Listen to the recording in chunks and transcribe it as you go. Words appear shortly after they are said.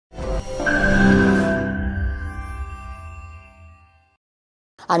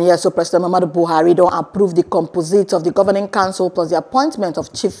And yes, so President Muhammadu Buhari don't approve the composite of the Governing Council plus the appointment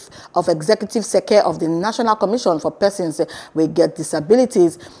of Chief of Executive Secre of the National Commission for Persons with get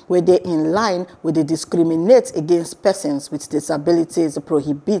disabilities, where they in line with the Discriminate Against Persons with Disabilities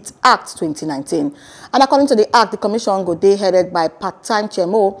Prohibit Act 2019. And according to the Act, the Commission go be headed by part-time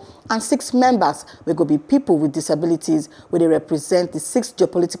chairman and 6 members will go be people with disabilities where they represent the 6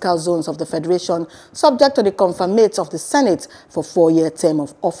 geopolitical zones of the Federation, subject to the confirmate of the Senate for 4-year term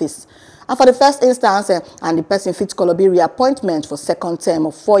of office. And for the first instance, and the person fit call be reappointment for 2nd term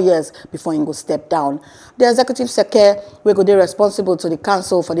of 4 years before he go step down. The Executive Secre will go be responsible to the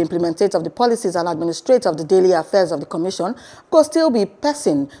Council for the implementation of the policies and administrate of the daily affairs of the Commission go still be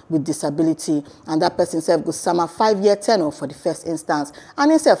person with disability, and that person self go summer 5-year tenure for the first instance,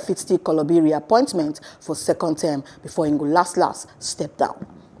 and himself fit still call be reappointment for 2nd term before he go last step down.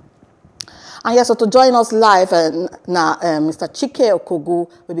 And yes, so to join us live now, Mr. Chike Okogwu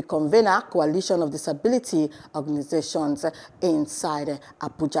will be convener Coalition of Disability Organizations inside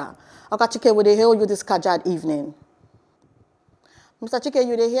Abuja. Okay, Chike, will they hear you this casual evening? Mr. Chike,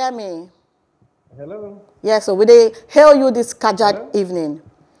 you they hear me? Hello. Yes, so will they hear you this casual evening?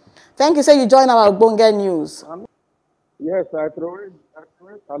 Thank you, sir. You join our Bonga News. Yes, I throw it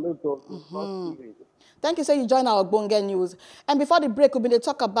salute to Thank you, sir. You join our Bonga News. And before the break, we'll be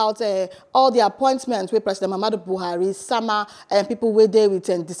talk about all the appointments with President Muhammadu Buhari, SAMA, and people with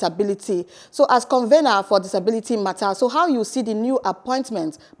disability. So as convener for disability matter, so how you see the new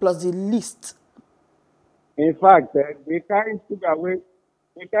appointments plus the list? In fact, we can't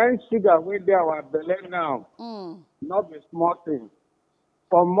sugar away there our belly now. Not the small thing.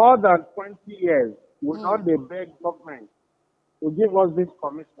 For more than 20 years, we not the beg government to give us this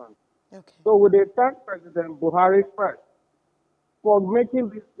commission. Okay. So we thank President Buhari first for making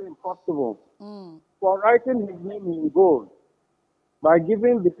this thing possible, for writing his name in gold, by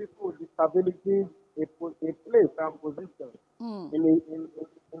giving the people with disabilities a place and position in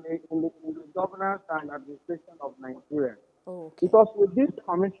the governance and administration of Nigeria. Okay. Because with this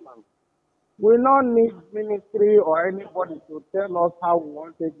commission, we don't need ministry or anybody to tell us how we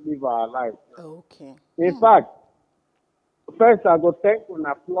want to live our lives. Okay. In fact, first, I go thank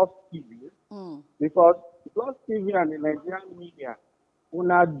Una Plus TV because Plus TV and the Nigerian media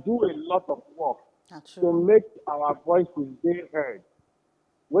Una do a lot of work to make our voices be heard.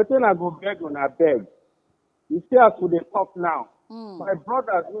 Waiting, I go beg Una beg. You see us with the talk now. My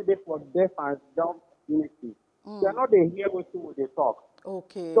brothers who they for deaf and dumb community, they're not they hear what they talk.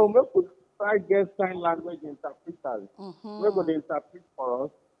 Okay. So we could try get sign language interpreters. We're going to interpret for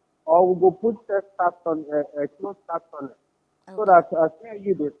us, or we go put closed caption on it. Okay. So that as hear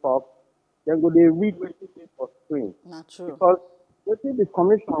you they talk, then go they read what you say for screen. Not true. Because what the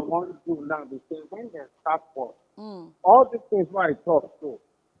commission wants to do now, they say when they start work, all these things why I talk so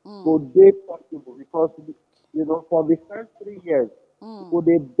go they possible because for the first 3 years, go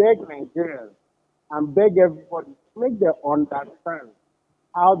they beg Nigerians and beg everybody to make them understand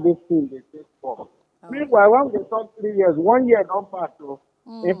how this thing they take work. Meanwhile, when they talk 3 years, 1 year don't pass so.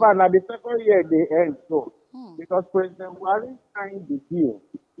 In fact, now the 2nd year they end so. Because President Buhari signed the deal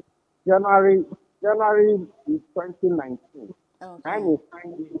January 2019. Okay. And he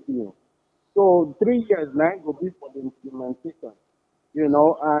signed this deal. So 3 years now will be for the implementation,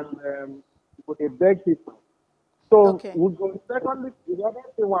 and for the beg people. So we go secondly, the other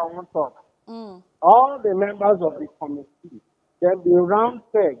thing I want to talk. All the members of the committee, they'll be round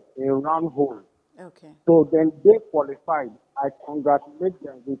peg, a round hole. Okay. So then they qualified. I congratulate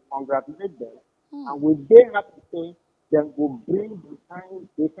them. We congratulate them. And we they have to say then will bring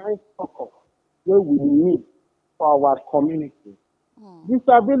the kind support where we need for our community.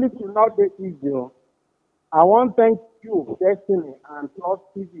 Disability not the easy. I want to thank you, Destiny and Plus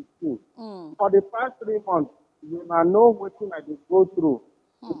TV too. For the past 3 months, you know what I did go through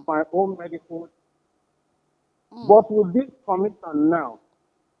with my own medical. But with this commission now,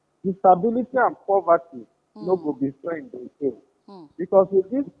 disability and poverty no go be friends again. Because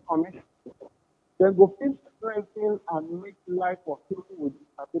with this commission, they go feel strengthen and make life for people with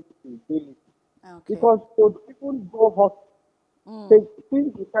disability daily. Okay. Because to people go hospital, they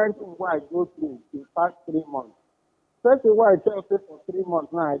think the kind of what I go through in the past 3 months. First of all, I tell you for 3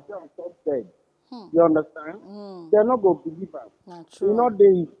 months now, I tell myself dead. You understand? They're not going to believe us. Not true.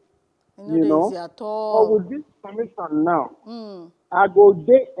 You know, easy at all. But with this commission now, I go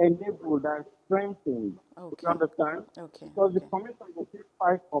they enabled and strengthened. Okay. You understand? Okay. Because the commission will keep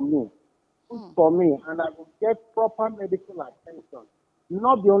fight for me. For me, and I will get proper medical attention.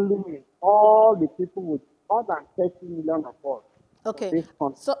 Not the only me, all the people with more than 30 million of us. Okay. this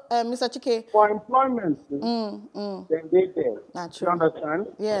country. So, Mr. Chike. For employment, then they there. Not You true. understand?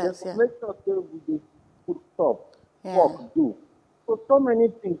 Yes, They yeah. make sure they will put stop, Yeah. work, do. So many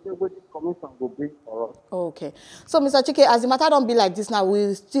things that this commission will bring for us. Okay. So, Mr. Chike, as the matter don't be like this now,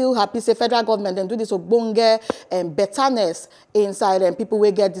 we still happy say federal government then do this obonge and betterness inside and people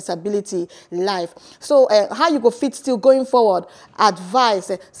will get disability life. So, how you go fit still going forward?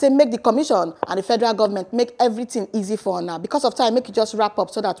 Advice, say make the commission and the federal government make everything easy for now. Because of time, make it just wrap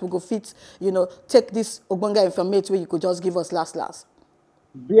up so that we go fit, you know, take this obonge information where you could just give us last.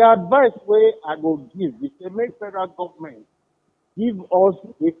 The advice where I go give is to make federal government give us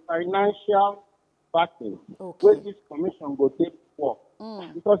a financial backing where this commission will take work.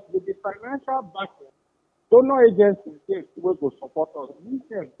 Because with the financial backing, donor agencies will go support us. We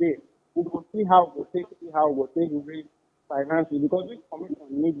will see how we take raise financially because this commission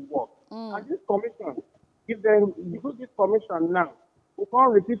needs work. And this commission, give this commission now, we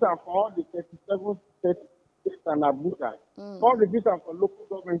can't repeat it for all the 37 states and Abuja. Can't repeat it for local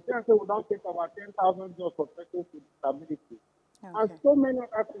government. Say we don't take about 10,000 jobs for persons with disability. Okay. And so many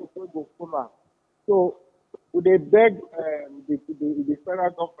other things will go follow. So they beg the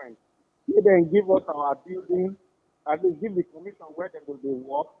federal government, they then give us our building, at least give the commission where they will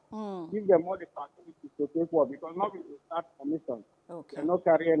work, give them all the facilities to take work, because now we will start commission. They not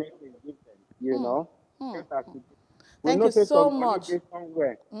carry anything, give them, you know. Thank you so much.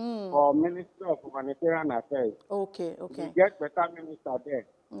 Somewhere for Ministry of Humanitarian Affairs. Okay. We get better minister there.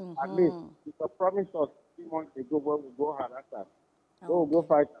 At least it's a promise us 3 months ago when we go harass us. So we'll go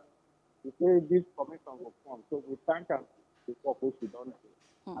fight. We say this commission will come. So we thank them for what we don't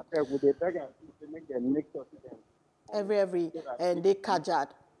do. I said, would they beg us to make them make sure them every and they kajad.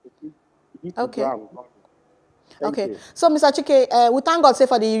 Okay. Okay. So, Mr. Chike, we thank God say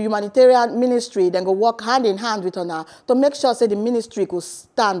for the humanitarian ministry, then go work hand in hand with her to make sure say the ministry could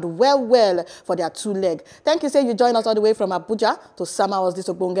stand well for their 2 legs. Thank you, say you join us all the way from Abuja to summer us this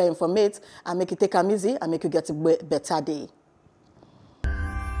obonge informate and make it take them easy and make you get a better day.